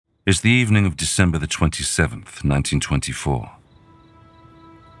It's the evening of December the 27th, 1924.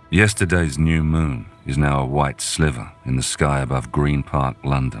 Yesterday's new moon is now a white sliver in the sky above Green Park,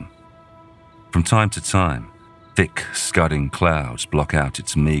 London. From time to time, thick, scudding clouds block out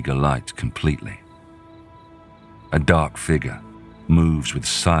its meagre light completely. A dark figure moves with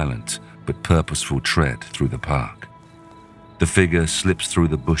silent but purposeful tread through the park. The figure slips through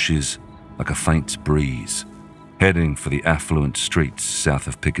the bushes like a faint breeze, heading for the affluent streets south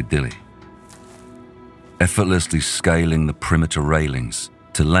of Piccadilly. Effortlessly scaling the perimeter railings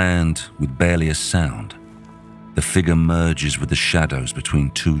to land with barely a sound, the figure merges with the shadows between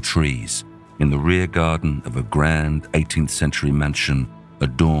two trees in the rear garden of a grand 18th century mansion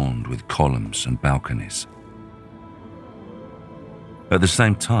adorned with columns and balconies. At the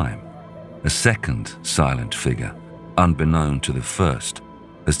same time, a second silent figure, unbeknown to the first,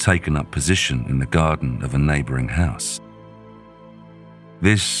 has taken up position in the garden of a neighbouring house.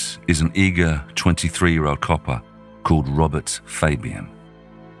 This is an eager 23-year-old copper called Robert Fabian.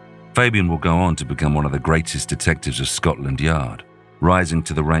 Fabian will go on to become one of the greatest detectives of Scotland Yard, rising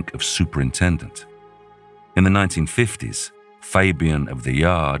to the rank of superintendent. In the 1950s, Fabian of the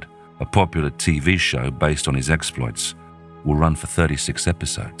Yard, a popular TV show based on his exploits, will run for 36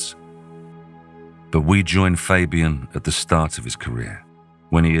 episodes. But we join Fabian at the start of his career,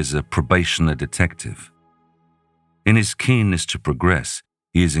 when he is a probationer detective. In his keenness to progress,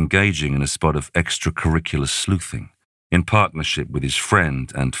 he is engaging in a spot of extracurricular sleuthing, in partnership with his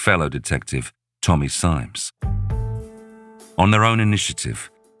friend and fellow detective, Tommy Symes. On their own initiative,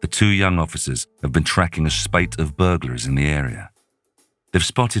 the two young officers have been tracking a spate of burglaries in the area. They've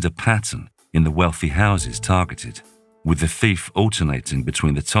spotted a pattern in the wealthy houses targeted, with the thief alternating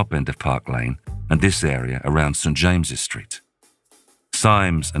between the top end of Park Lane and this area around St James's Street.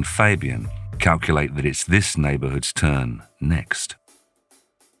 Symes and Fabian calculate that it's this neighbourhood's turn next.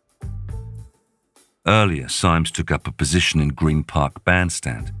 Earlier, Symes took up a position in Green Park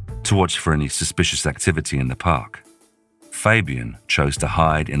Bandstand to watch for any suspicious activity in the park. Fabian chose to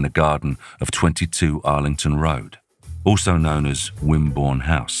hide in the garden of 22 Arlington Road, also known as Wimborne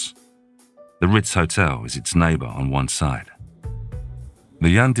House. The Ritz Hotel is its neighbour on one side. The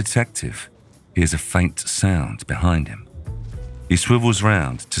young detective hears a faint sound behind him. He swivels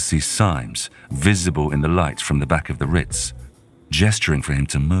round to see Symes, visible in the light from the back of the Ritz, gesturing for him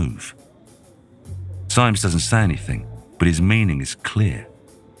to move. Symes doesn't say anything, but his meaning is clear.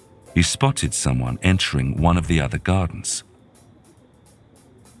 He spotted someone entering one of the other gardens.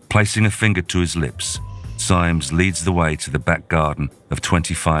 Placing a finger to his lips, Symes leads the way to the back garden of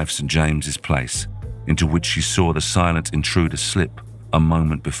 25 St James's Place, into which he saw the silent intruder slip a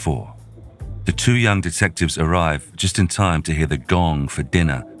moment before. The two young detectives arrive just in time to hear the gong for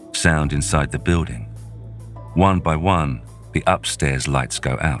dinner sound inside the building. One by one, the upstairs lights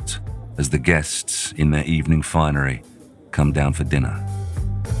go out as the guests, in their evening finery, come down for dinner.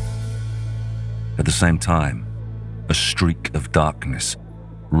 At the same time, a streak of darkness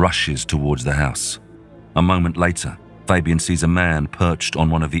rushes towards the house. A moment later, Fabian sees a man perched on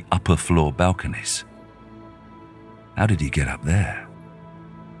one of the upper floor balconies. How did he get up there?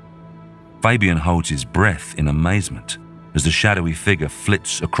 Fabian holds his breath in amazement as the shadowy figure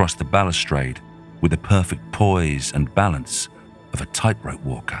flits across the balustrade with the perfect poise and balance of a tightrope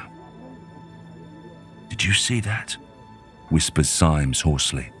walker. "Did you see that?" whispers Symes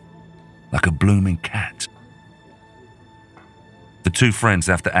hoarsely. "Like a blooming cat." The two friends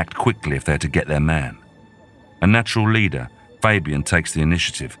have to act quickly if they're to get their man. A natural leader, Fabian takes the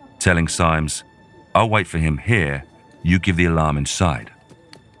initiative, telling Symes, "I'll wait for him here, you give the alarm inside."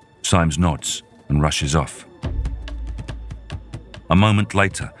 Symes nods and rushes off. A moment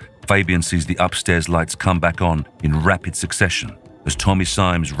later, Fabian sees the upstairs lights come back on in rapid succession as Tommy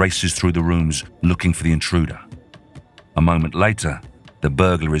Symes races through the rooms looking for the intruder. A moment later, the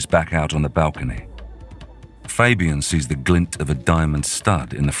burglar is back out on the balcony. Fabian sees the glint of a diamond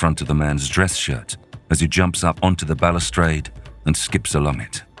stud in the front of the man's dress shirt as he jumps up onto the balustrade and skips along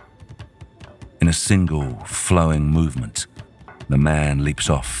it. In a single, flowing movement, the man leaps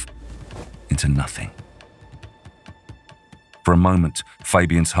off into nothing. For a moment,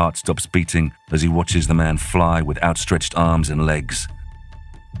 Fabian's heart stops beating as he watches the man fly with outstretched arms and legs,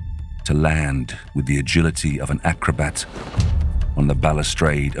 to land with the agility of an acrobat on the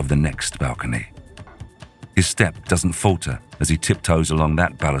balustrade of the next balcony. His step doesn't falter as he tiptoes along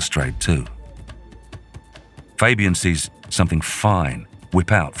that balustrade too. Fabian sees something fine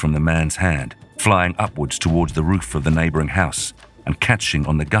whip out from the man's hand, flying upwards towards the roof of the neighbouring house and catching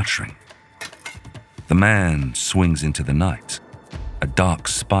on the guttering. The man swings into the night, a dark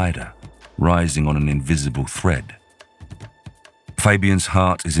spider rising on an invisible thread. Fabian's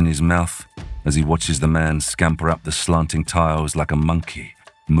heart is in his mouth as he watches the man scamper up the slanting tiles like a monkey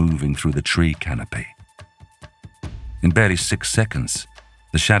moving through the tree canopy. In barely 6 seconds,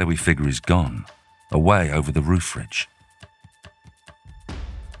 the shadowy figure is gone, away over the roof ridge.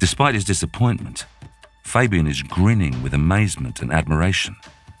 Despite his disappointment, Fabian is grinning with amazement and admiration.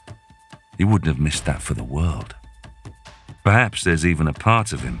 He wouldn't have missed that for the world. Perhaps there's even a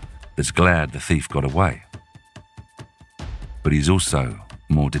part of him that's glad the thief got away. But he's also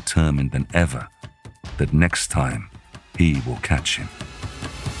more determined than ever that next time he will catch him.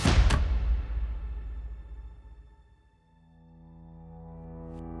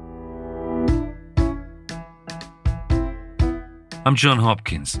 I'm John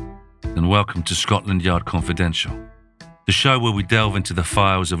Hopkins, and welcome to Scotland Yard Confidential, the show where we delve into the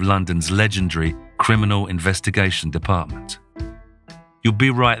files of London's legendary Criminal Investigation Department. You'll be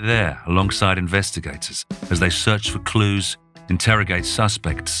right there alongside investigators as they search for clues, interrogate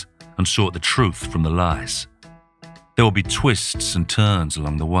suspects, and sort the truth from the lies. There will be twists and turns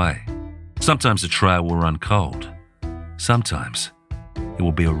along the way. Sometimes the trail will run cold. Sometimes it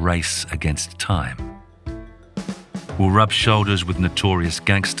will be a race against time. We'll rub shoulders with notorious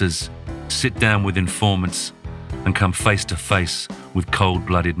gangsters, sit down with informants, and come face to face with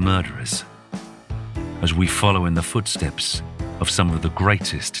cold-blooded murderers as we follow in the footsteps of some of the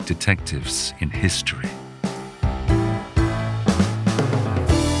greatest detectives in history.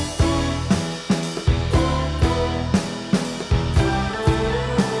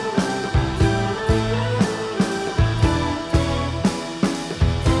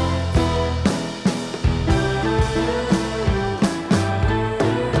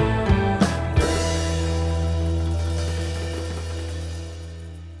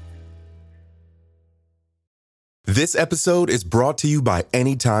 This episode is brought to you by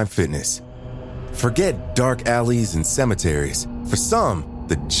Anytime Fitness. Forget dark alleys and cemeteries. For some,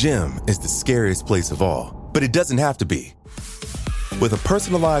 the gym is the scariest place of all, but it doesn't have to be. With a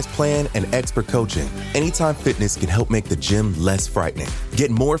personalized plan and expert coaching, Anytime Fitness can help make the gym less frightening. Get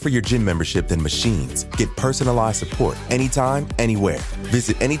more for your gym membership than machines. Get personalized support anytime, anywhere.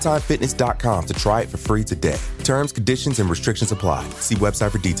 Visit AnytimeFitness.com to try it for free today. Terms, conditions, and restrictions apply. See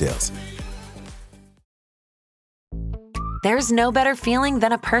website for details. There's no better feeling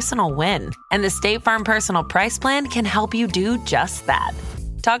than a personal win, and the State Farm Personal Price Plan can help you do just that.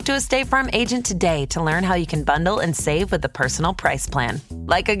 Talk to a State Farm agent today to learn how you can bundle and save with the Personal Price Plan.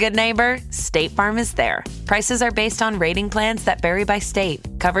 Like a good neighbor, State Farm is there. Prices are based on rating plans that vary by state.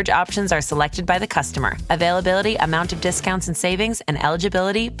 Coverage options are selected by the customer. Availability, amount of discounts and savings, and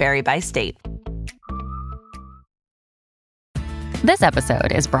eligibility vary by state. This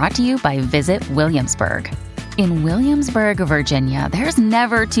episode is brought to you by Visit Williamsburg. In Williamsburg, Virginia, there's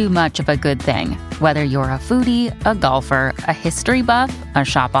never too much of a good thing. Whether you're a foodie, a golfer, a history buff, a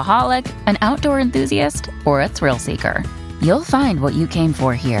shopaholic, an outdoor enthusiast, or a thrill seeker, you'll find what you came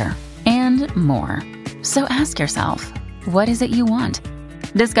for here and more. So ask yourself, what is it you want?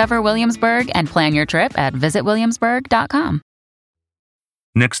 Discover Williamsburg and plan your trip at visitwilliamsburg.com.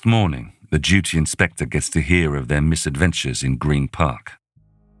 Next morning, the duty inspector gets to hear of their misadventures in Green Park.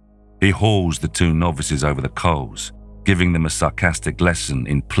 He hauls the two novices over the coals, giving them a sarcastic lesson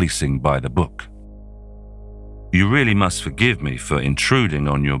in policing by the book. "You really must forgive me for intruding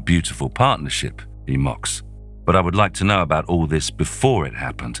on your beautiful partnership," he mocks, "but I would like to know about all this before it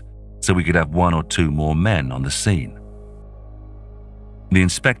happened, so we could have 1 or 2 more men on the scene." The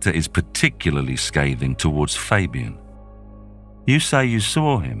inspector is particularly scathing towards Fabian. "You say you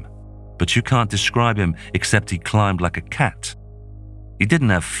saw him, but you can't describe him except he climbed like a cat. He didn't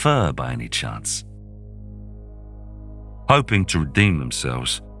have fur by any chance." Hoping to redeem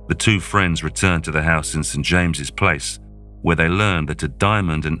themselves, the two friends return to the house in St. James's Place, where they learn that a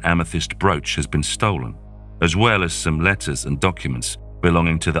diamond and amethyst brooch has been stolen, as well as some letters and documents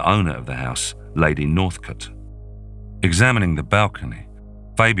belonging to the owner of the house, Lady Northcote. Examining the balcony,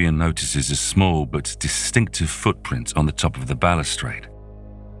 Fabian notices a small but distinctive footprint on the top of the balustrade.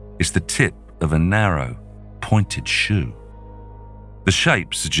 It's the tip of a narrow, pointed shoe. The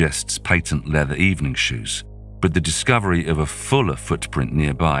shape suggests patent leather evening shoes, but the discovery of a fuller footprint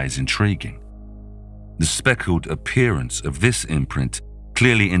nearby is intriguing. The speckled appearance of this imprint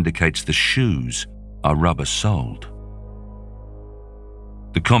clearly indicates the shoes are rubber-soled.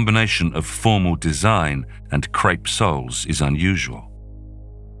 The combination of formal design and crepe soles is unusual.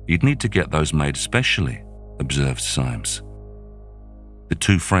 "You'd need to get those made specially," observed Symes. The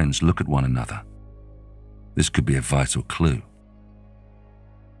two friends look at one another. This could be a vital clue.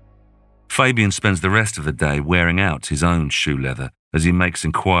 Fabian spends the rest of the day wearing out his own shoe leather as he makes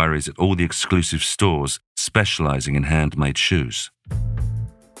inquiries at all the exclusive stores specializing in handmade shoes.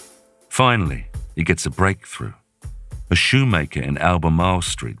 Finally, he gets a breakthrough. A shoemaker in Albemarle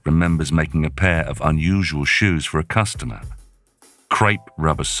Street remembers making a pair of unusual shoes for a customer. Crepe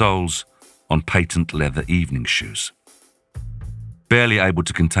rubber soles on patent leather evening shoes. Barely able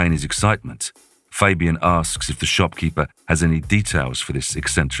to contain his excitement, Fabian asks if the shopkeeper has any details for this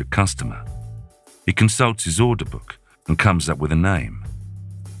eccentric customer. He consults his order book and comes up with a name.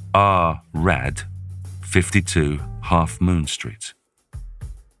 R. Rad, 52 Half Moon Street.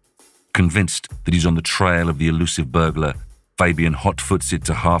 Convinced that he's on the trail of the elusive burglar, Fabian hotfoots it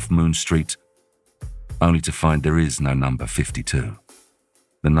to Half Moon Street, only to find there is no number 52.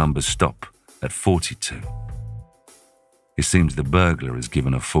 The numbers stop at 42. It seems the burglar is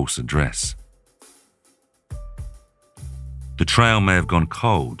given a false address. The trail may have gone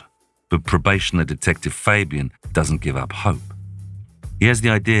cold, but probationer detective Fabian doesn't give up hope. He has the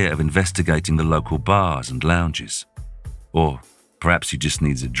idea of investigating the local bars and lounges. Or perhaps he just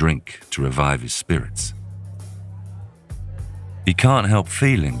needs a drink to revive his spirits. He can't help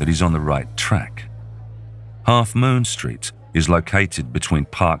feeling that he's on the right track. Half Moon Street is located between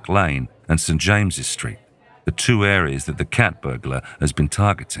Park Lane and St. James's Street, the two areas that the cat burglar has been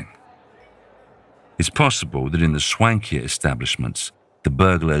targeting. It's possible that in the swankier establishments, the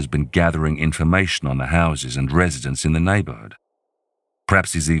burglar has been gathering information on the houses and residents in the neighborhood.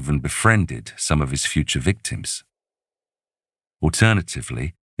 Perhaps he's even befriended some of his future victims.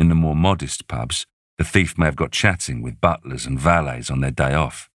 Alternatively, in the more modest pubs, the thief may have got chatting with butlers and valets on their day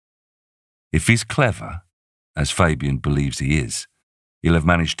off. If he's clever, as Fabian believes he is, he'll have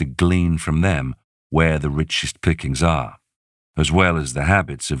managed to glean from them where the richest pickings are, as well as the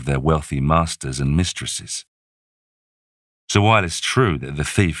habits of their wealthy masters and mistresses. So while it's true that the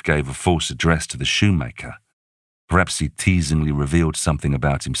thief gave a false address to the shoemaker, perhaps he teasingly revealed something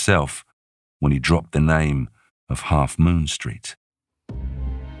about himself when he dropped the name of Half Moon Street.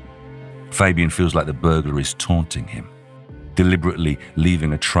 Fabian feels like the burglar is taunting him, deliberately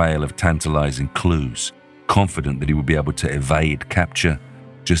leaving a trail of tantalizing clues, confident that he will be able to evade capture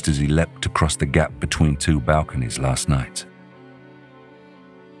just as he leapt across the gap between two balconies last night.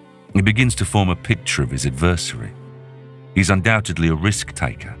 He begins to form a picture of his adversary. He's undoubtedly a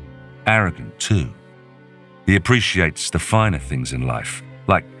risk-taker, arrogant too. He appreciates the finer things in life,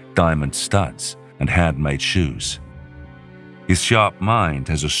 like diamond studs and handmade shoes. His sharp mind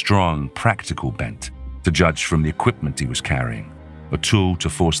has a strong, practical bent, to judge from the equipment he was carrying, a tool to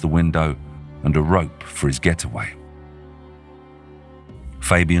force the window and a rope for his getaway.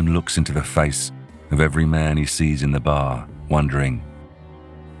 Fabian looks into the face of every man he sees in the bar, wondering,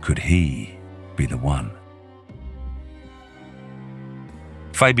 could he be the one?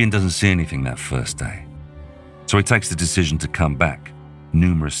 Fabian doesn't see anything that first day, so he takes the decision to come back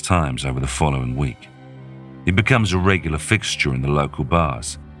numerous times over the following week. He becomes a regular fixture in the local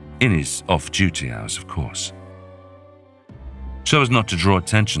bars, in his off-duty hours, of course. So as not to draw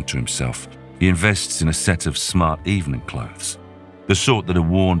attention to himself, he invests in a set of smart evening clothes, the sort that are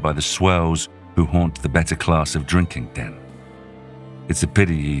worn by the swells who haunt the better class of drinking den. It's a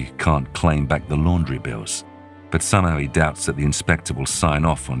pity he can't claim back the laundry bills, but somehow he doubts that the inspector will sign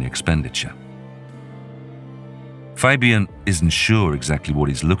off on the expenditure. Fabian isn't sure exactly what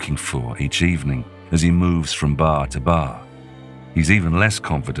he's looking for each evening as he moves from bar to bar. He's even less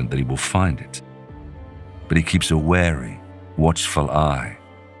confident that he will find it. But he keeps a wary, watchful eye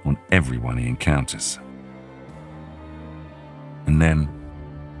on everyone he encounters. And then,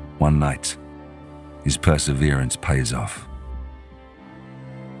 one night, his perseverance pays off.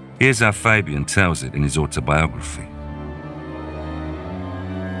 Here's how Fabian tells it in his autobiography.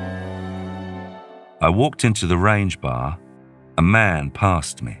 I walked into the Range Bar. A man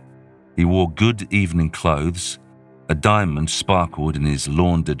passed me. He wore good evening clothes. A diamond sparkled in his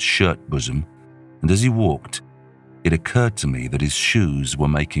laundered shirt bosom, and as he walked, it occurred to me that his shoes were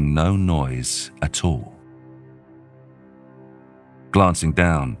making no noise at all. Glancing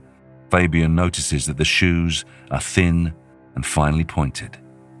down, Fabian notices that the shoes are thin and finely pointed.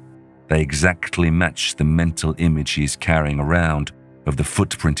 They exactly match the mental image he is carrying around of the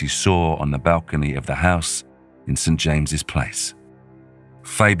footprint he saw on the balcony of the house in St. James's Place.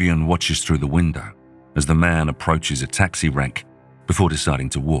 Fabian watches through the window as the man approaches a taxi rank before deciding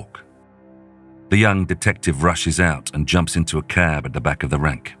to walk. The young detective rushes out and jumps into a cab at the back of the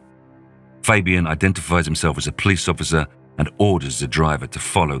rank. Fabian identifies himself as a police officer and orders the driver to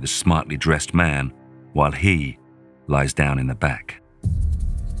follow the smartly dressed man while he lies down in the back.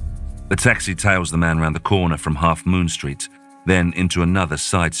 The taxi tails the man round the corner from Half Moon Street, then into another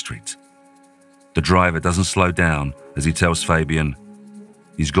side street. The driver doesn't slow down as he tells Fabian,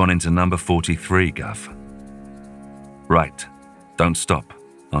 he's gone into number 43, Guff. Right. Don't stop,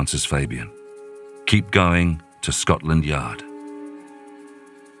 answers Fabian. Keep going to Scotland Yard.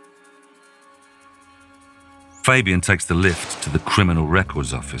 Fabian takes the lift to the Criminal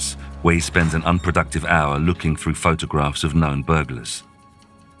Records Office, where he spends an unproductive hour looking through photographs of known burglars.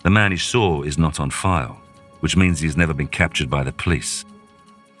 The man he saw is not on file, which means he's never been captured by the police.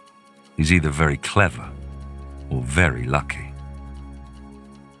 He's either very clever or very lucky.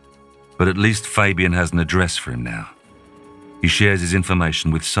 But at least Fabian has an address for him now. He shares his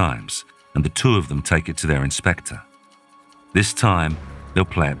information with Symes, and the two of them take it to their inspector. This time, they'll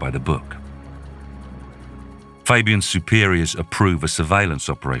play it by the book. Fabian's superiors approve a surveillance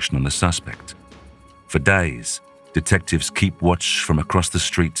operation on the suspect. For days, detectives keep watch from across the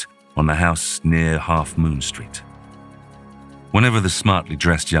street on the house near Half Moon Street. Whenever the smartly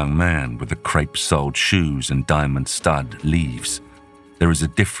dressed young man with the crepe-soled shoes and diamond stud leaves, there is a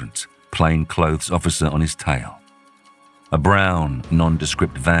different, plain-clothes officer on his tail. A brown,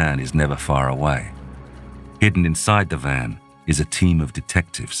 nondescript van is never far away. Hidden inside the van is a team of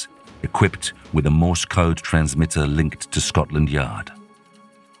detectives, equipped with a Morse code transmitter linked to Scotland Yard.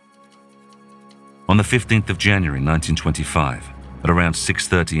 On the 15th of January 1925, at around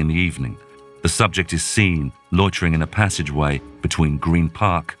 6:30 in the evening, the subject is seen loitering in a passageway between Green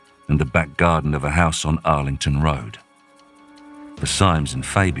Park and the back garden of a house on Arlington Road. For Symes and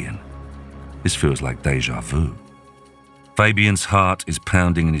Fabian, this feels like déjà vu. Fabian's heart is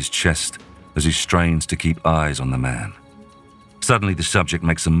pounding in his chest as he strains to keep eyes on the man. Suddenly, the subject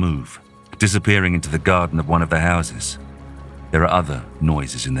makes a move, disappearing into the garden of one of the houses. There are other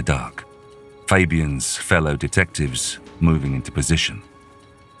noises in the dark. Fabian's fellow detectives moving into position.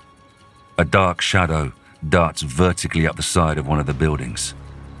 A dark shadow darts vertically up the side of one of the buildings.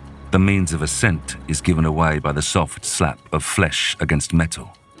 The means of ascent is given away by the soft slap of flesh against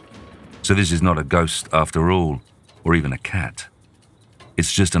metal. So this is not a ghost after all, or even a cat.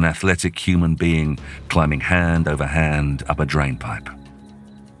 It's just an athletic human being climbing hand over hand up a drain pipe.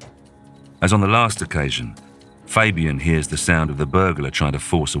 As on the last occasion, Fabian hears the sound of the burglar trying to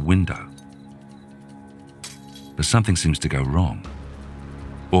force a window. But something seems to go wrong.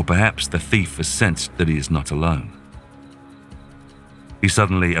 Or perhaps the thief has sensed that he is not alone. He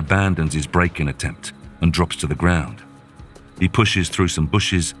suddenly abandons his break-in attempt and drops to the ground. He pushes through some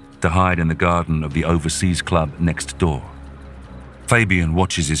bushes to hide in the garden of the Overseas Club next door. Fabian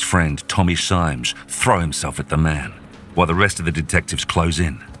watches his friend Tommy Symes throw himself at the man, while the rest of the detectives close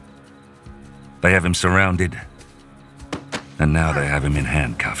in. They have him surrounded, and now they have him in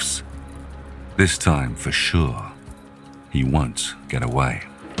handcuffs. This time, for sure, he won't get away.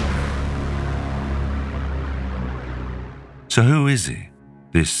 So who is he,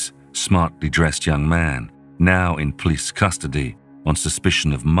 this smartly dressed young man, now in police custody on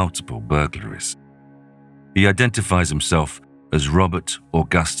suspicion of multiple burglaries? He identifies himself as Robert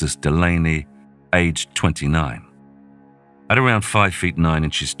Augustus Delaney, aged 29. At around 5 feet 9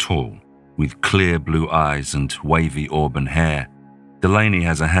 inches tall, with clear blue eyes and wavy auburn hair, Delaney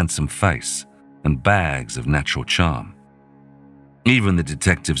has a handsome face and bags of natural charm. Even the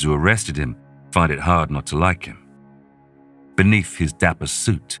detectives who arrested him find it hard not to like him. Beneath his dapper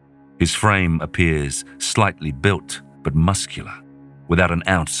suit, his frame appears slightly built but muscular, without an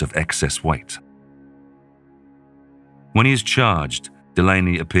ounce of excess weight. When he is charged,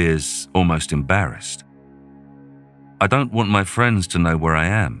 Delaney appears almost embarrassed. "I don't want my friends to know where I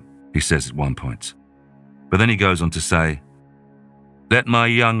am," he says at one point. But then he goes on to say, "Let my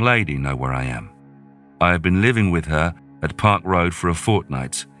young lady know where I am. I have been living with her at Park Road for a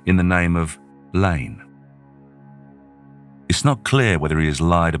fortnight in the name of Lane." It's not clear whether he has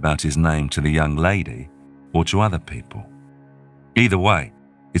lied about his name to the young lady or to other people. Either way,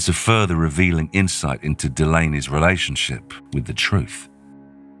 it's a further revealing insight into Delaney's relationship with the truth.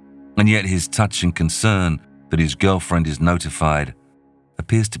 And yet his touching concern that his girlfriend is notified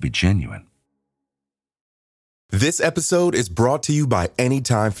appears to be genuine. This episode is brought to you by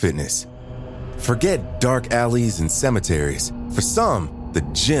Anytime Fitness. Forget dark alleys and cemeteries. For some, the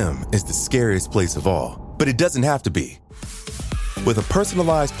gym is the scariest place of all, but it doesn't have to be. With a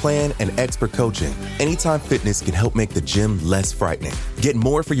personalized plan and expert coaching, Anytime Fitness can help make the gym less frightening. Get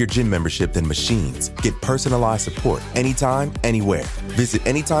more for your gym membership than machines. Get personalized support anytime, anywhere. Visit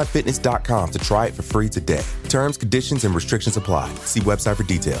AnytimeFitness.com to try it for free today. Terms, conditions, and restrictions apply. See website for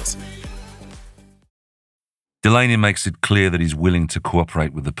details. Delaney makes it clear that he's willing to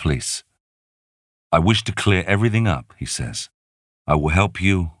cooperate with the police. "I wish to clear everything up," he says. "I will help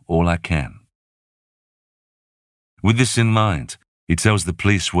you all I can." With this in mind, he tells the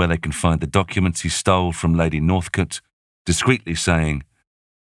police where they can find the documents he stole from Lady Northcote, discreetly saying,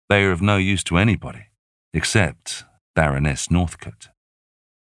 "They are of no use to anybody, except Baroness Northcote.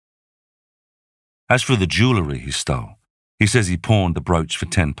 As for the jewellery he stole, he says he pawned the brooch for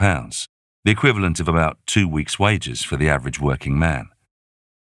 £10, the equivalent of about 2 weeks' wages for the average working man.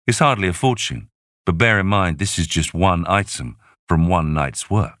 It's hardly a fortune, but bear in mind this is just one item from one night's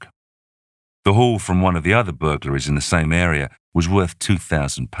work. The haul from one of the other burglaries in the same area was worth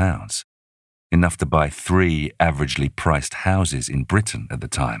 £2,000, enough to buy 3 averagely priced houses in Britain at the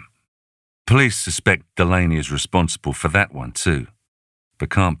time. Police suspect Delaney is responsible for that one too,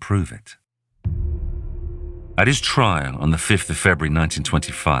 but can't prove it. At his trial on the 5th of February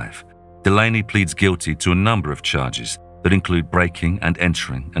 1925, Delaney pleads guilty to a number of charges that include breaking and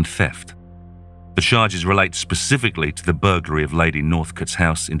entering and theft. The charges relate specifically to the burglary of Lady Northcote's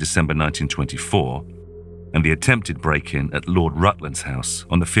house in December 1924 and the attempted break-in at Lord Rutland's house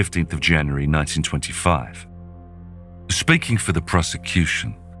on the 15th of January 1925. Speaking for the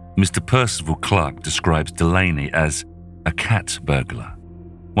prosecution, Mr. Percival Clark describes Delaney as a cat burglar,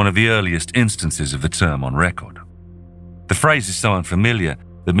 one of the earliest instances of the term on record. The phrase is so unfamiliar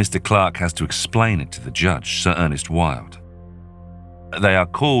that Mr. Clark has to explain it to the judge, Sir Ernest Wilde. They are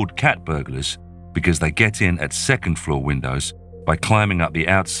called cat burglars because they get in at second-floor windows by climbing up the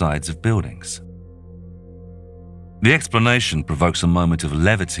outsides of buildings. The explanation provokes a moment of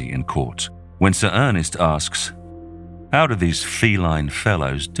levity in court when Sir Ernest asks, "How do these feline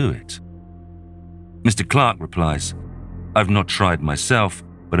fellows do it?" Mr. Clark replies, "I've not tried myself,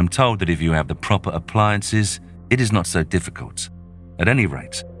 but am told that if you have the proper appliances, it is not so difficult. At any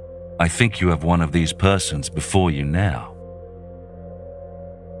rate, I think you have one of these persons before you now."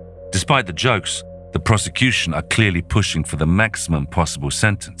 Despite the jokes, the prosecution are clearly pushing for the maximum possible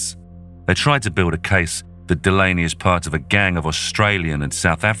sentence. They try to build a case that Delaney is part of a gang of Australian and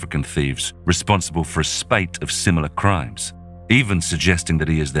South African thieves responsible for a spate of similar crimes, even suggesting that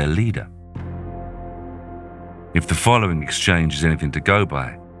he is their leader. If the following exchange is anything to go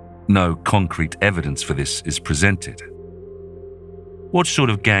by, no concrete evidence for this is presented. "What sort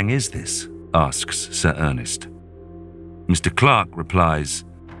of gang is this?" asks Sir Ernest. Mr. Clark replies,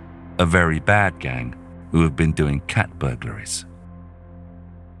 "A very bad gang who have been doing cat burglaries."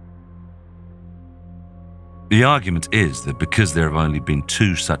 The argument is that because there have only been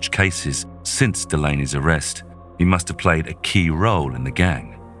 2 such cases since Delaney's arrest, he must have played a key role in the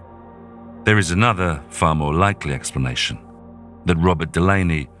gang. There is another, far more likely explanation, that Robert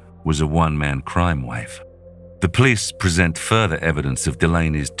Delaney was a one-man crime wave. The police present further evidence of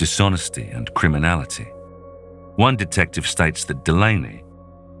Delaney's dishonesty and criminality. One detective states that Delaney,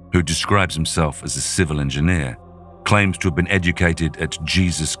 who describes himself as a civil engineer, claims to have been educated at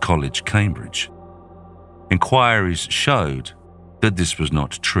Jesus College, Cambridge. Inquiries showed that this was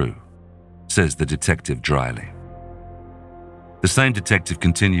not true, says the detective dryly. The same detective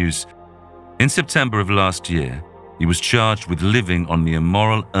continues, "In September of last year, he was charged with living on the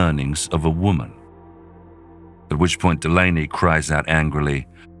immoral earnings of a woman." At which point Delaney cries out angrily,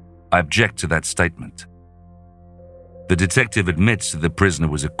 "I object to that statement." The detective admits that the prisoner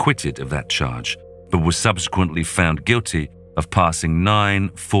was acquitted of that charge, but was subsequently found guilty of passing 9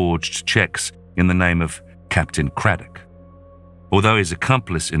 forged checks in the name of Captain Craddock. Although his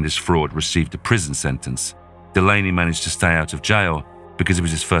accomplice in this fraud received a prison sentence, Delaney managed to stay out of jail because it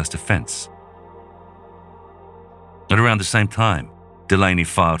was his first offence. At around the same time, Delaney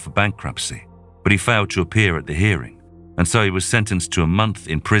filed for bankruptcy, but he failed to appear at the hearing, and so he was sentenced to a month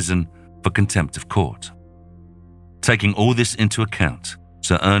in prison for contempt of court. Taking all this into account,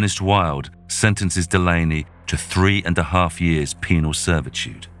 Sir Ernest Wilde sentences Delaney to 3.5 years penal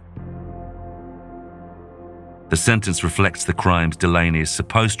servitude. The sentence reflects the crimes Delaney is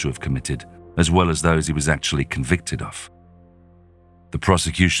supposed to have committed, as well as those he was actually convicted of. The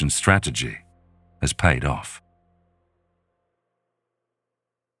prosecution's strategy has paid off.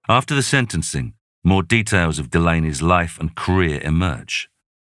 After the sentencing, more details of Delaney's life and career emerge.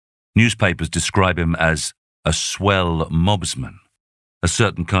 Newspapers describe him as a swell mobsman, a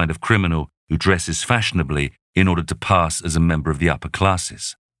certain kind of criminal who dresses fashionably in order to pass as a member of the upper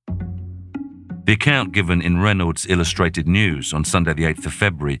classes. The account given in Reynolds Illustrated News on Sunday the 8th of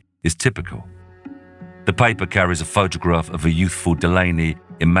February is typical. The paper carries a photograph of a youthful Delaney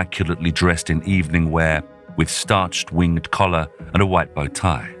immaculately dressed in evening wear with starched winged collar and a white bow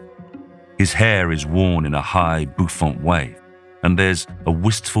tie. His hair is worn in a high bouffant wave, and there's a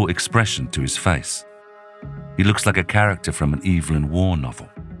wistful expression to his face. He looks like a character from an Evelyn Waugh novel.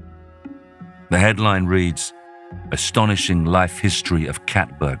 The headline reads, "Astonishing Life History of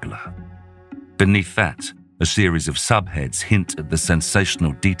Cat Burglar." Beneath that, a series of subheads hint at the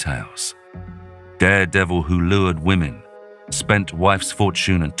sensational details. Daredevil who lured women, spent wife's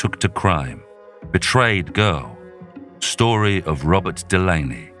fortune and took to crime, betrayed girl, Story of Robert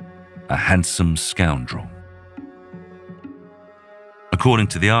Delaney, a handsome scoundrel. According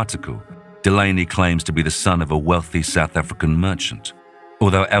to the article, Delaney claims to be the son of a wealthy South African merchant,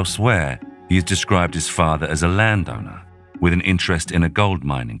 although elsewhere he has described his father as a landowner with an interest in a gold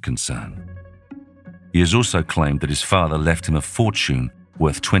mining concern. He has also claimed that his father left him a fortune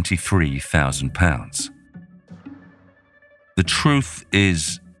worth £23,000. The truth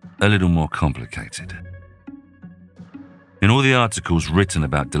is a little more complicated. In all the articles written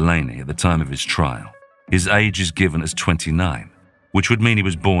about Delaney at the time of his trial, his age is given as 29, which would mean he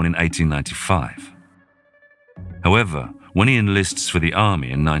was born in 1895. However, when he enlists for the army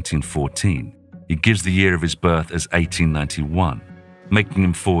in 1914, he gives the year of his birth as 1891, making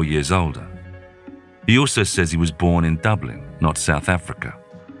him 4 years older. He also says he was born in Dublin, not South Africa.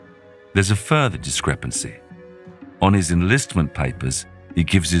 There's a further discrepancy. On his enlistment papers, he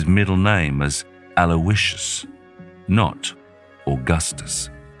gives his middle name as Aloysius, not Augustus.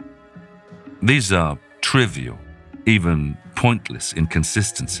 These are trivial, even pointless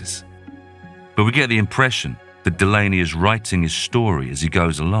inconsistencies. But we get the impression that Delaney is writing his story as he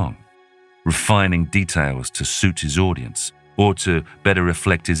goes along, refining details to suit his audience or to better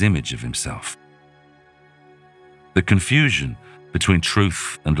reflect his image of himself. The confusion between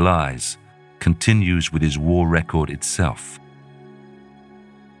truth and lies continues with his war record itself.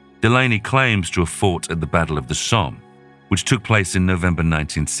 Delaney claims to have fought at the Battle of the Somme, which took place in November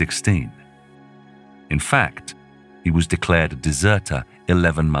 1916. In fact, he was declared a deserter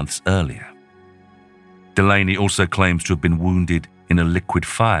 11 months earlier. Delaney also claims to have been wounded in a liquid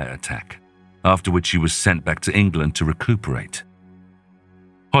fire attack, after which he was sent back to England to recuperate.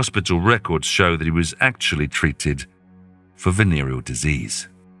 Hospital records show that he was actually treated for venereal disease.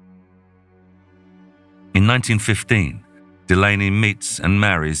 In 1915, Delaney meets and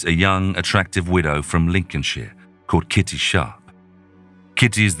marries a young, attractive widow from Lincolnshire called Kitty Sharp.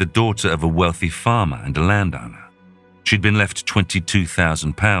 Kitty is the daughter of a wealthy farmer and a landowner. She'd been left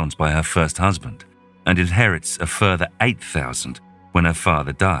 £22,000 by her first husband and inherits a further £8,000 when her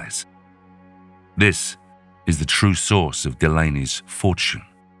father dies. This is the true source of Delaney's fortune,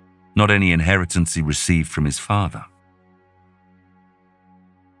 not any inheritance he received from his father.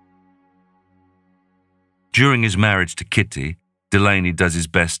 During his marriage to Kitty, Delaney does his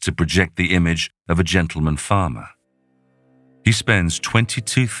best to project the image of a gentleman farmer. He spends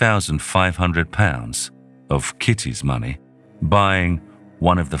 £22,500 of Kitty's money buying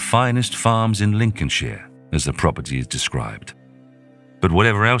one of the finest farms in Lincolnshire, as the property is described. But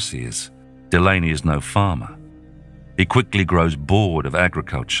whatever else he is, Delaney is no farmer. He quickly grows bored of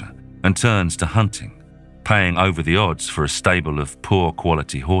agriculture and turns to hunting, paying over the odds for a stable of poor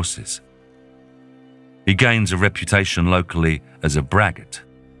quality horses. He gains a reputation locally as a braggart.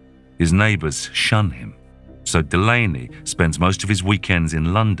 His neighbours shun him, so Delaney spends most of his weekends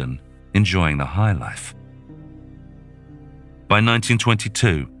in London enjoying the high life. By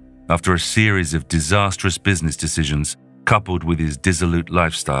 1922, after a series of disastrous business decisions coupled with his dissolute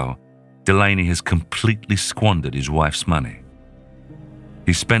lifestyle, Delaney has completely squandered his wife's money.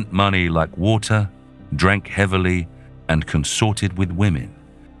 He spent money like water, drank heavily, and consorted with women,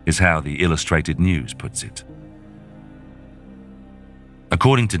 is how the Illustrated News puts it.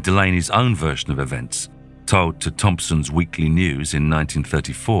 According to Delaney's own version of events, told to Thompson's Weekly News in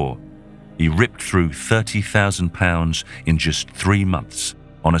 1934, he ripped through £30,000 in just 3 months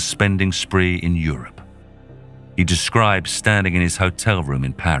on a spending spree in Europe. He describes standing in his hotel room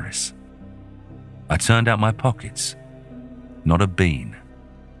in Paris. I turned out my pockets. Not a bean.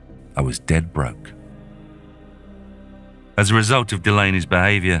 I was dead broke. As a result of Delaney's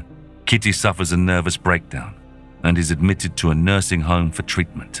behaviour, Kitty suffers a nervous breakdown and is admitted to a nursing home for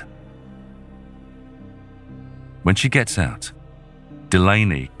treatment. When she gets out,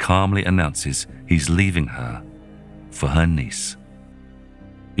 Delaney calmly announces he's leaving her for her niece.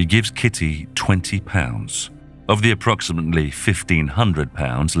 He gives Kitty £20 of the approximately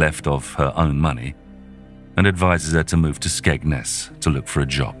 £1,500 left of her own money and advises her to move to Skegness to look for a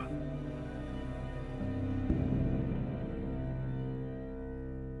job.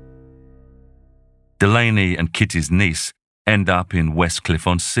 Delaney and Kitty's niece end up in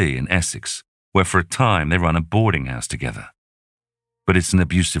Westcliff-on-Sea in Essex, where for a time they run a boarding house together. But it's an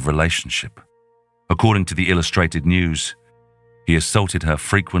abusive relationship. According to the Illustrated News, he assaulted her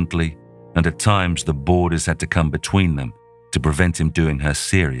frequently, and at times the boarders had to come between them to prevent him doing her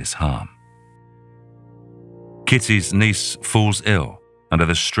serious harm. Kitty's niece falls ill under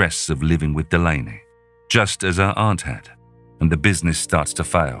the stress of living with Delaney, just as her aunt had, and the business starts to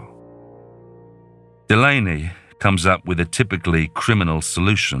fail. Delaney comes up with a typically criminal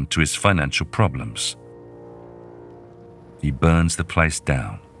solution to his financial problems. he burns the place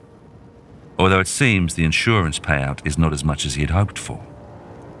down. Although it seems the insurance payout is not as much as he had hoped for.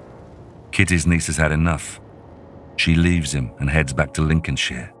 Kitty's niece has had enough. She leaves him and heads back to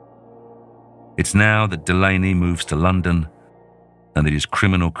Lincolnshire. It's now that Delaney moves to London and that his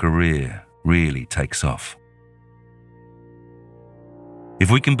criminal career really takes off. If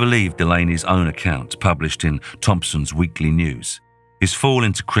we can believe Delaney's own account published in Thompson's Weekly News, his fall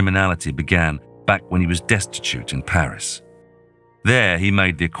into criminality began back when he was destitute in Paris. There he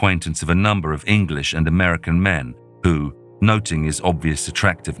made the acquaintance of a number of English and American men who, noting his obvious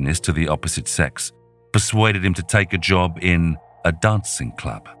attractiveness to the opposite sex, persuaded him to take a job in a dancing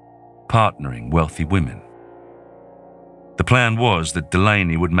club, partnering wealthy women. The plan was that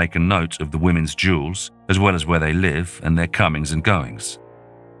Delaney would make a note of the women's jewels, as well as where they live and their comings and goings.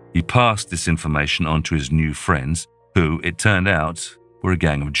 He passed this information on to his new friends, who, it turned out, were a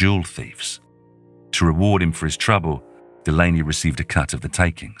gang of jewel thieves. To reward him for his trouble, Delaney received a cut of the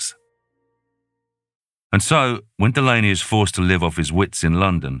takings. And so, when Delaney is forced to live off his wits in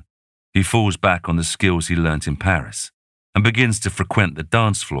London, he falls back on the skills he learnt in Paris and begins to frequent the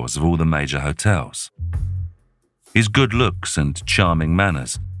dance floors of all the major hotels. His good looks and charming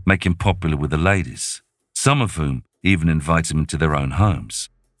manners make him popular with the ladies, some of whom even invite him into their own homes.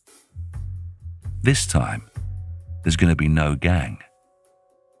 This time, there's going to be no gang.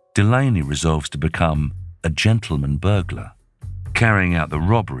 Delaney resolves to become a gentleman burglar, carrying out the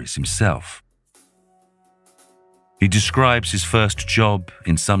robberies himself. He describes his first job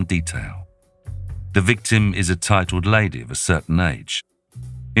in some detail. The victim is a titled lady of a certain age.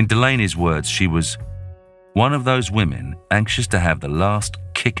 In Delaney's words, she was one of those women anxious to have the last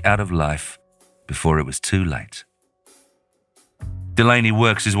kick out of life before it was too late. Delaney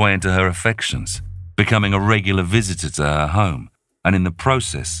works his way into her affections, becoming a regular visitor to her home, and in the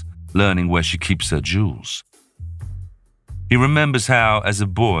process, learning where she keeps her jewels. He remembers how, as a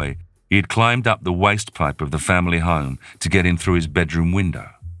boy, he had climbed up the waste pipe of the family home to get in through his bedroom window.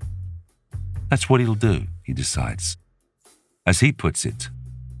 That's what he'll do, he decides. As he puts it,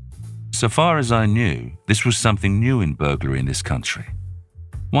 so far as I knew, this was something new in burglary in this country.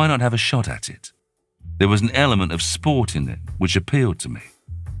 Why not have a shot at it? There was an element of sport in it which appealed to me.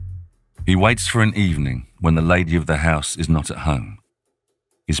 He waits for an evening when the lady of the house is not at home.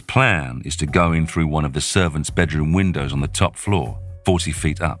 His plan is to go in through one of the servants' bedroom windows on the top floor, 40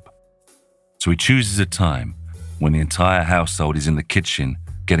 feet up. So he chooses a time when the entire household is in the kitchen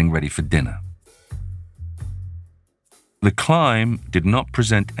getting ready for dinner. The climb did not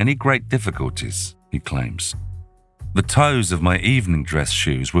present any great difficulties, he claims. The toes of my evening dress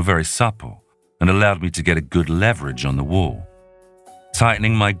shoes were very supple and allowed me to get a good leverage on the wall.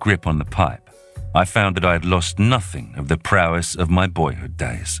 Tightening my grip on the pipe, I found that I had lost nothing of the prowess of my boyhood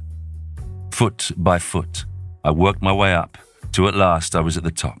days. Foot by foot, I worked my way up till at last I was at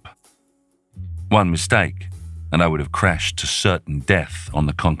the top. One mistake, and I would have crashed to certain death on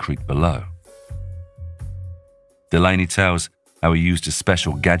the concrete below. Delaney tells how he used a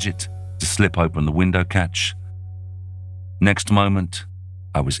special gadget to slip open the window catch. Next moment,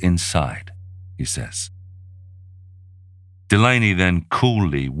 I was inside, he says. Delaney then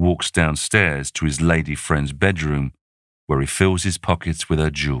coolly walks downstairs to his lady friend's bedroom, where he fills his pockets with her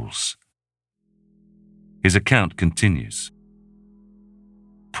jewels. His account continues.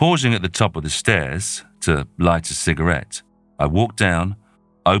 Pausing at the top of the stairs to light a cigarette, I walked down,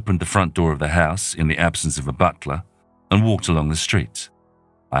 opened the front door of the house in the absence of a butler, and walked along the street.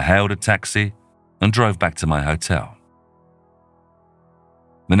 I hailed a taxi and drove back to my hotel.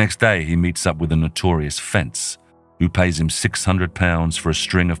 The next day, he meets up with a notorious fence who pays him £600 for a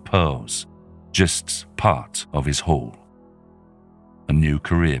string of pearls, just part of his haul. A new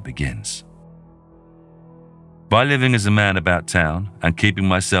career begins. By living as a man about town and keeping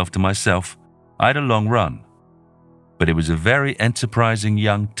myself to myself, I had a long run. But it was a very enterprising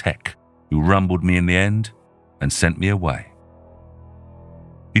young tech who rumbled me in the end and sent me away.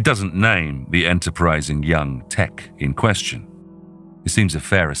 He doesn't name the enterprising young tech in question. It seems a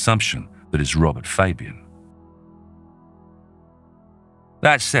fair assumption that it's Robert Fabian.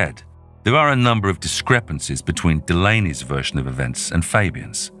 That said, there are a number of discrepancies between Delaney's version of events and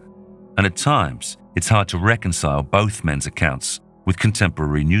Fabian's, and at times it's hard to reconcile both men's accounts with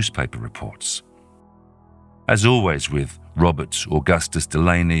contemporary newspaper reports. As always with Robert Augustus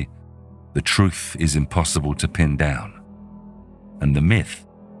Delaney, the truth is impossible to pin down, and the myth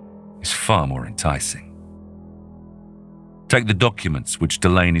is far more enticing. Take the documents which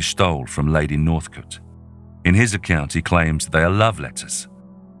Delaney stole from Lady Northcote. In his account, he claims they are love letters.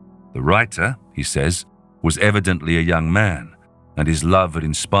 The writer, he says, was evidently a young man, and his love had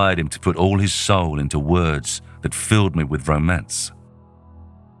inspired him to put all his soul into words that filled me with romance.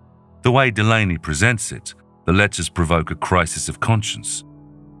 The way Delaney presents it, the letters provoke a crisis of conscience.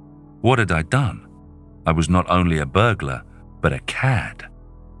 What had I done? I was not only a burglar, but a cad.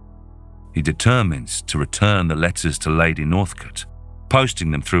 He determines to return the letters to Lady Northcote,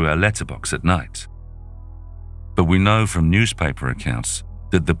 posting them through her letterbox at night. But we know from newspaper accounts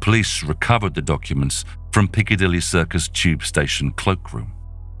that the police recovered the documents from Piccadilly Circus tube station cloakroom.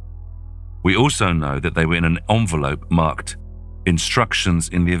 We also know that they were in an envelope marked "Instructions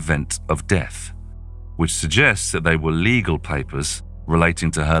in the event of death," which suggests that they were legal papers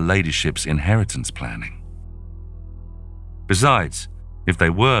relating to her ladyship's inheritance planning. Besides, if they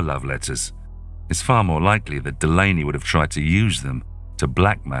were love letters, it's far more likely that Delaney would have tried to use them to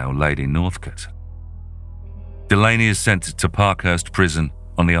blackmail Lady Northcote. Delaney is sent to Parkhurst Prison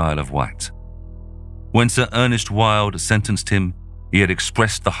on the Isle of Wight. When Sir Ernest Wilde sentenced him, he had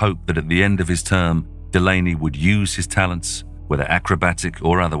expressed the hope that at the end of his term, Delaney would use his talents, whether acrobatic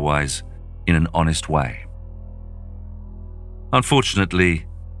or otherwise, in an honest way. Unfortunately,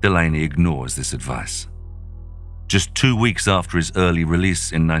 Delaney ignores this advice. Just 2 weeks after his early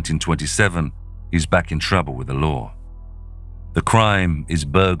release in 1927, he's back in trouble with the law. The crime is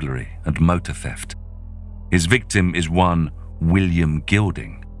burglary and motor theft. His victim is one William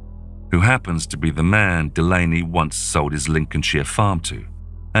Gilding, who happens to be the man Delaney once sold his Lincolnshire farm to,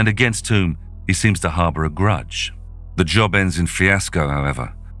 and against whom he seems to harbour a grudge. The job ends in fiasco,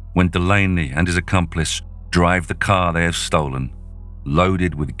 however, when Delaney and his accomplice drive the car they have stolen,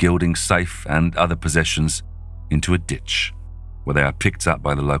 loaded with Gilding's safe and other possessions, into a ditch, where they are picked up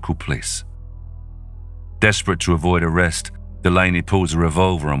by the local police. Desperate to avoid arrest, Delaney pulls a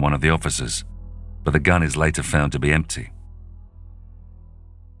revolver on one of the officers, but the gun is later found to be empty.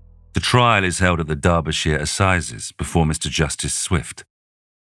 The trial is held at the Derbyshire Assizes before Mr. Justice Swift.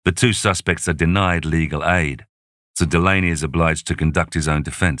 The two suspects are denied legal aid, so Delaney is obliged to conduct his own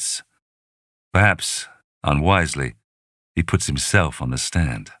defence. Perhaps, unwisely, he puts himself on the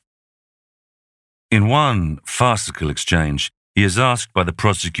stand. In one farcical exchange, he is asked by the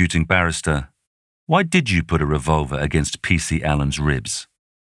prosecuting barrister, "Why did you put a revolver against P.C. Allen's ribs?"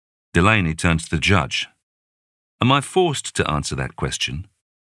 Delaney turns to the judge. "Am I forced to answer that question?"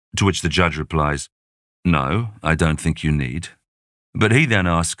 To which the judge replies, "No, I don't think you need." But he then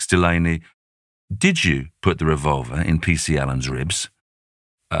asks Delaney, "Did you put the revolver in P.C. Allen's ribs?"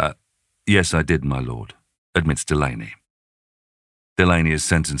 Yes, I did, my lord," admits Delaney. Delaney is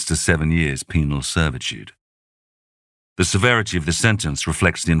sentenced to 7 years penal servitude. The severity of the sentence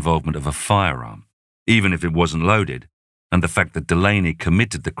reflects the involvement of a firearm, even if it wasn't loaded, and the fact that Delaney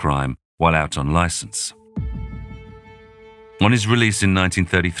committed the crime while out on licence. On his release in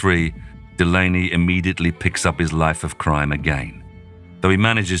 1933, Delaney immediately picks up his life of crime again, though he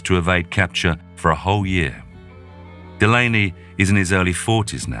manages to evade capture for a whole year. Delaney is in his early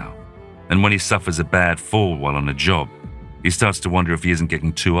 40s now, and when he suffers a bad fall while on a job, he starts to wonder if he isn't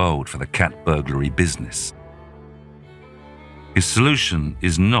getting too old for the cat burglary business. His solution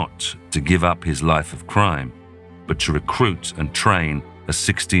is not to give up his life of crime, but to recruit and train a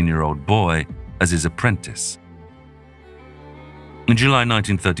 16-year-old boy as his apprentice. In July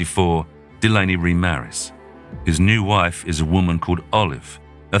 1934, Delaney remarries. His new wife is a woman called Olive,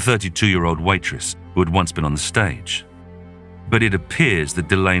 a 32-year-old waitress who had once been on the stage. But it appears that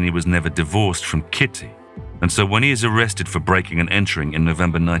Delaney was never divorced from Kitty, and so when he is arrested for breaking and entering in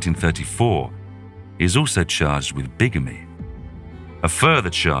November 1934, he is also charged with bigamy. A further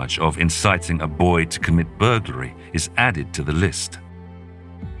charge of inciting a boy to commit burglary is added to the list.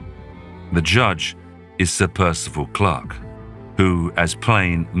 The judge is Sir Percival Clark, who, as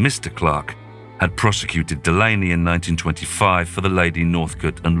plain Mr. Clark, had prosecuted Delaney in 1925 for the Lady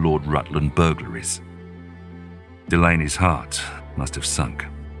Northcote and Lord Rutland burglaries. Delaney's heart must have sunk.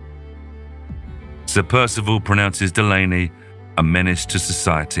 Sir Percival pronounces Delaney a menace to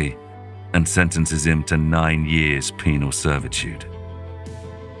society and sentences him to 9 years penal servitude.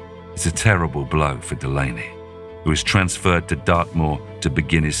 It's a terrible blow for Delaney, who is transferred to Dartmoor to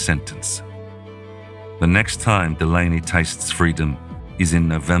begin his sentence. The next time Delaney tastes freedom is in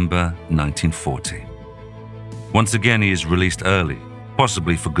November 1940. Once again, he is released early,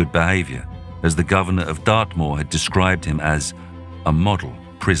 possibly for good behaviour, as the governor of Dartmoor had described him as a model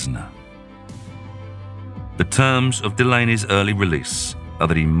prisoner. The terms of Delaney's early release are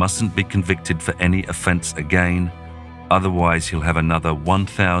that he mustn't be convicted for any offence again, otherwise he'll have another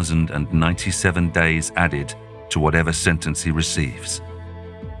 1,097 days added to whatever sentence he receives.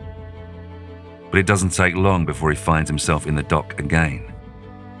 But it doesn't take long before he finds himself in the dock again,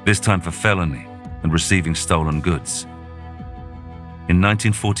 this time for felony and receiving stolen goods. In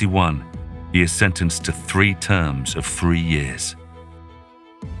 1941, he is sentenced to 3 terms of 3 years.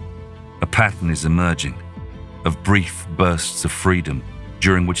 A pattern is emerging of brief bursts of freedom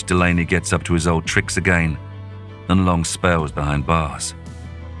during which Delaney gets up to his old tricks again and long spells behind bars.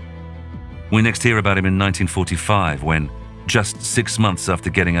 We next hear about him in 1945 when, just 6 months after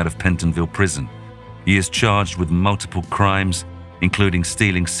getting out of Pentonville prison, he is charged with multiple crimes, including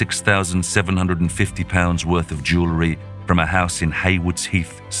stealing £6,750 worth of jewellery from a house in Haywards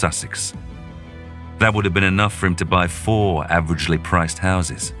Heath, Sussex. That would have been enough for him to buy 4 averagely priced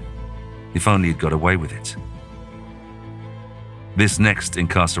houses, if only he'd got away with it. This next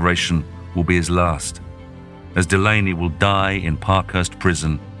incarceration will be his last, as Delaney will die in Parkhurst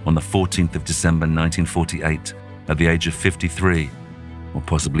Prison on the 14th of December 1948 at the age of 53, or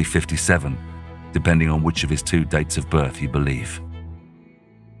possibly 57, depending on which of his 2 dates of birth you believe.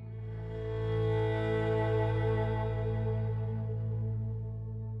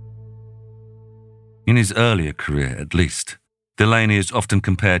 In his earlier career, at least, Delaney is often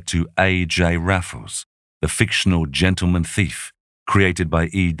compared to A.J. Raffles, the fictional gentleman thief created by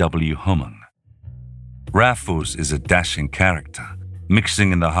E.W. Homung. Raffles is a dashing character,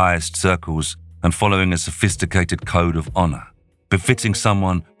 mixing in the highest circles and following a sophisticated code of honour, befitting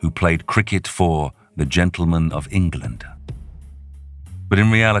someone who played cricket for the Gentlemen of England. But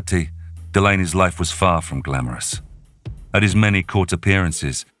in reality, Delaney's life was far from glamorous. At his many court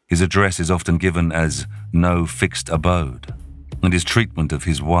appearances, his address is often given as no fixed abode, and his treatment of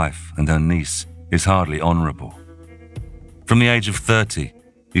his wife and her niece is hardly honourable. From the age of 30,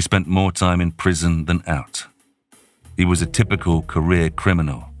 he spent more time in prison than out. He was a typical career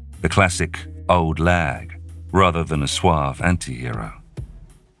criminal, the classic old lag, rather than a suave anti-hero.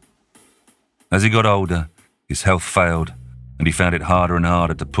 As he got older, his health failed, and he found it harder and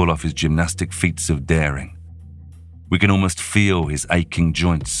harder to pull off his gymnastic feats of daring. We can almost feel his aching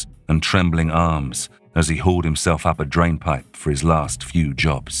joints and trembling arms as he hauled himself up a drainpipe for his last few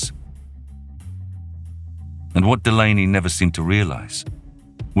jobs. And what Delaney never seemed to realise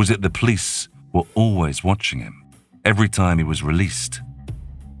was that the police were always watching him every time he was released,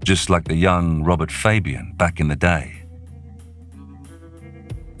 just like the young Robert Fabian back in the day.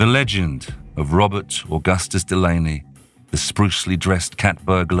 The legend of Robert Augustus Delaney, the sprucely dressed cat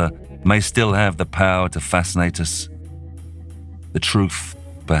burglar, may still have the power to fascinate us. The truth,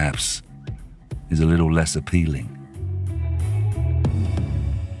 perhaps, is a little less appealing.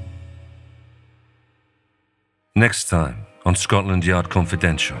 Next time on Scotland Yard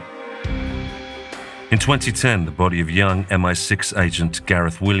Confidential. In 2010, the body of young MI6 agent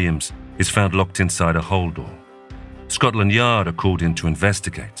Gareth Williams is found locked inside a holdall. Scotland Yard are called in to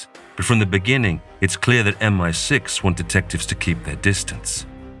investigate, but from the beginning, it's clear that MI6 want detectives to keep their distance.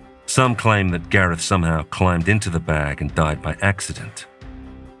 Some claim that Gareth somehow climbed into the bag and died by accident,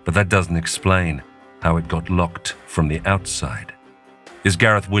 but that doesn't explain how it got locked from the outside. Is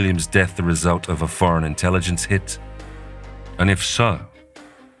Gareth Williams' death the result of a foreign intelligence hit? And if so,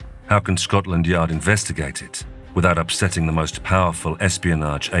 how can Scotland Yard investigate it without upsetting the most powerful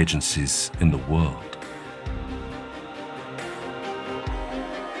espionage agencies in the world?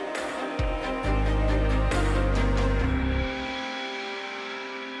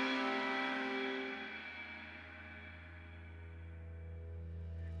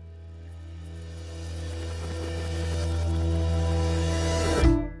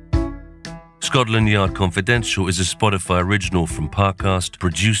 Scotland Yard Confidential is a Spotify original from Parcast,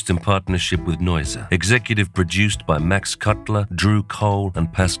 produced in partnership with Noiser. Executive produced by Max Cutler, Drew Cole,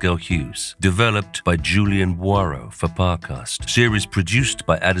 and Pascal Hughes. Developed by Julian Boireau for Parcast. Series produced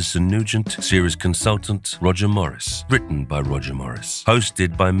by Addison Nugent. Series consultant Roger Morris. Written by Roger Morris.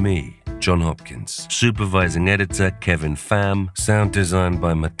 Hosted by me, John Hopkins. Supervising editor Kevin Pham. Sound design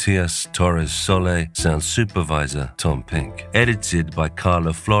by Matias Torres Sole. Sound supervisor Tom Pink. Edited by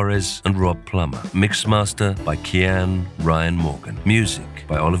Carla Flores and Rob Plummer. Mixmaster by Kian Ryan Morgan. Music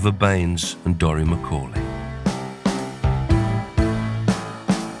by Oliver Baines and Dory McCauley.